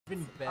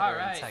been better All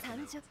right.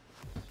 in Tekken.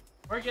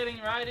 We're getting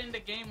right into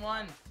game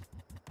 1.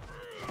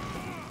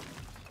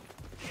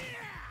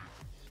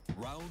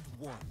 Round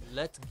 1.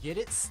 Let's get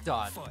it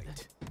started.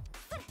 Fight.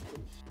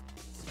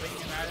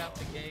 Swinging right out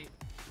the gate.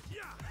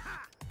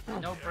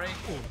 No break.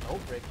 Ooh, no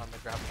break on the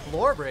grab.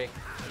 Floor break.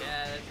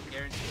 Yeah, that's a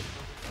guarantee.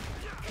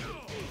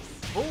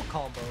 Full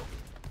combo.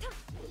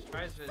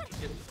 Tries to get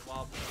to the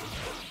wall.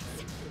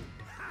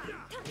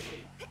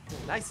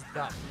 Ooh, nice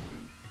duck.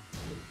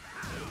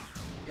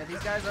 Yeah,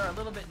 these guys are a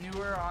little bit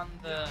newer on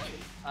the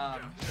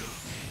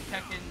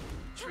Tekken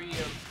tree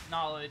of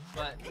knowledge,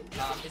 but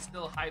it's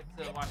still hype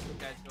to watch you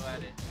guys go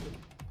at it.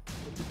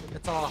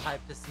 It's all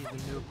hype to see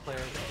the new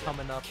players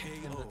coming up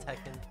in the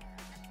Tekken.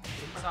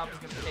 Saba's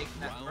gonna take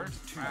that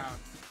first round.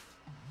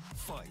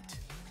 Fight.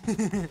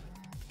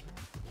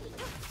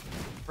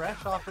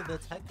 Fresh off of the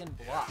Tekken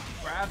block.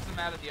 Grabs him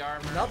out of the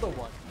armor. Another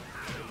one.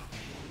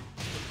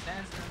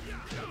 Sends him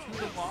to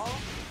the wall.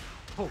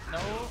 Oh. No.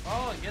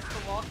 Oh, gets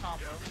the wall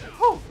combo.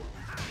 Whew.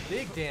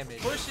 Big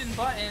damage. Pushing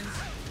buttons.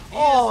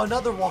 Oh,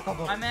 another wall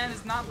combo. My man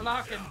is not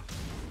blocking.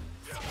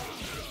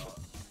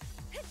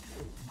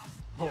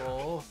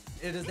 Oh,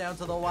 it is down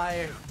to the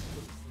wire.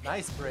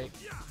 Nice break.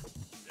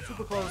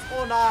 Super close.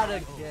 Oh, not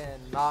again.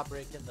 Not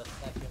breaking the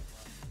second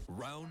one.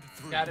 Round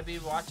 3. Gotta be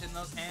watching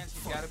those hands.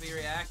 You gotta be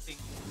reacting.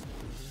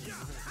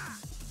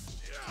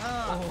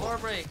 Floor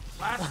break.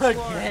 Last floor.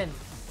 Again.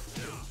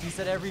 He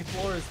said every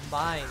floor is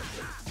mine.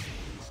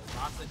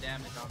 Lots of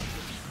damage on him.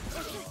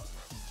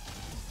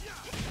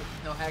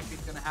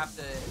 Nohagtrede's gonna have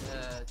to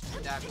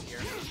adapt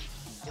here.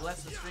 He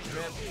lets the string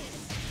rip.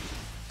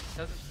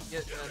 Doesn't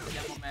get the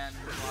demo man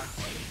blocked.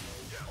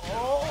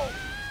 Oh!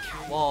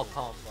 Wall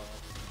combo.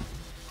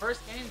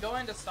 First game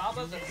going to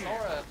Saba the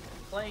Sora,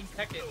 playing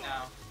Tekken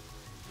now.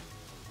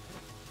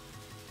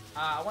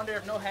 I wonder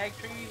if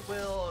Nohagtrede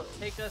will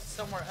take us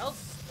somewhere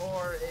else,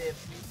 or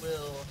if we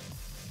will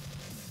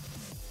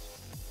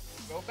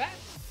go back.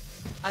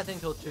 I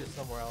think he'll choose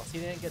somewhere else. He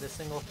didn't get a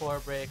single floor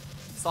break.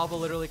 Saba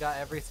literally got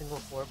every single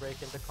floor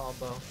break into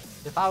combo.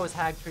 If I was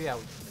Hagtree, I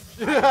would.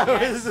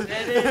 Yes,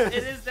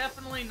 it is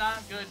definitely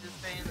not good to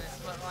stay in this,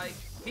 but like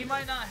he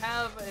might not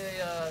have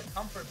a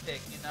comfort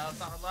pick, you know.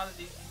 So a lot of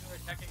these newer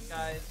Tekken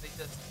guys, they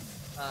just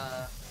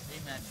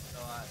rematch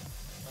a lot.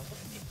 So we'll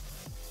see.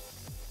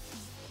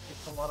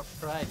 It's a lot of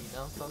pride, you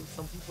know.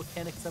 Some people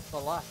can't accept a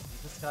lot.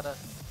 You just gotta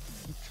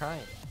keep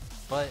trying.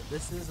 But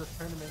this is a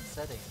tournament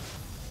setting.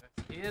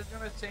 He is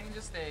gonna change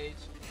the stage.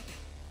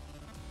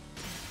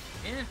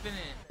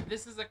 Infinite.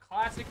 This is a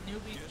classic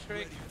newbie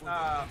trick.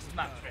 Not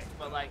trick,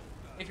 but like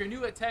if you're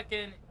new at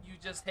Tekken, you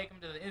just take them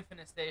to the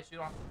infinite stage. So you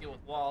don't have to deal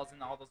with walls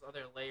and all those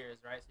other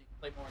layers, right? So you can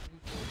play more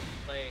neutral. You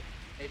can play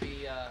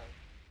maybe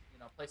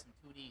play some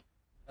 2D.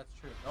 That's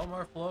true. No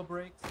more flow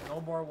breaks.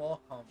 No more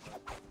wall combo.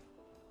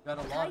 Got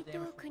a lot of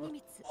damage.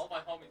 All my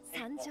homies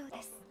hate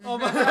Oh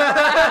my.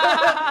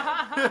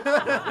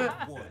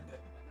 1.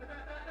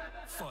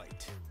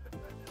 Fight.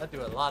 That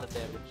do a lot of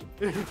damage.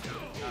 Alright.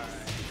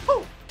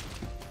 Woo!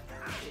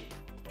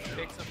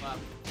 Picks him up.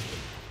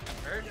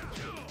 Hurt.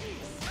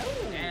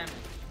 Damn.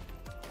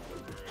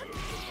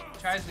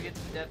 Tries to get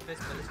to the death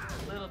fist, but it's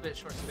a little bit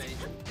short space.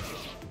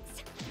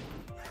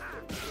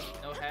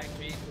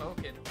 Nohagtrede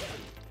poking.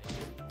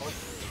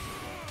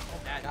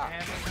 That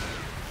damage.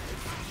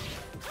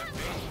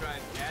 Range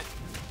drive catch.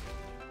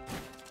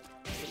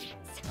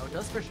 Oh, it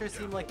does for sure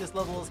seem like this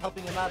level is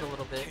helping him out a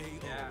little bit.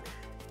 Yeah.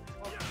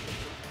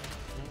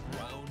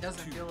 It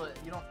doesn't feel it.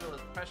 You don't feel the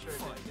pressure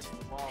against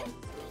the walls.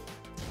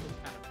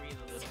 Kind of breathe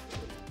a little.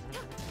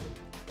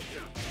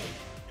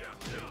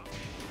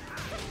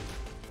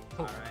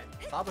 Cool.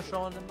 Alright. Saba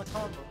showing him the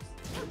combos.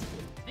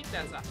 I think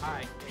that's a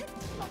high.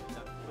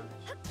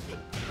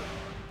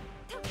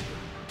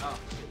 Oh.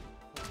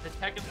 The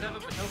Tekken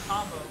 7, but no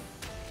combo.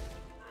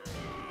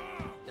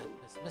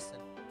 It's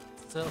missing.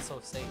 Still so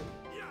safe.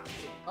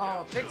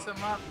 Oh, picks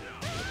him up.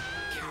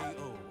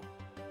 KO.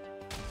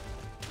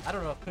 I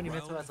don't know if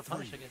Kunimitsu has a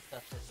punish against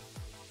that fist.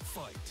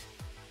 Fight.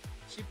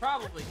 She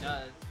probably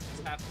does.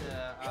 Just have to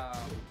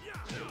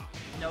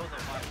know the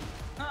one.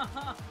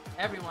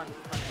 Everyone can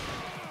punish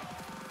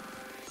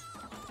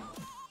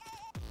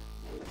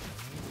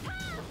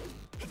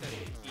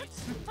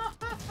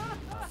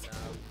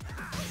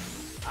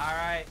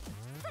Alright.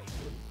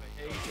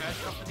 Hey, you try to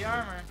go for the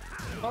armor.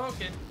 He's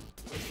poking.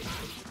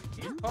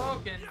 He's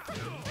poking.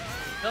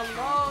 The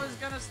low is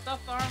gonna stuff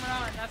the armor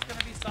out, and that's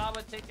gonna be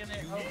Saba taking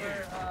it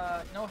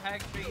over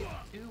Nohagtrede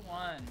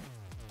 2-1.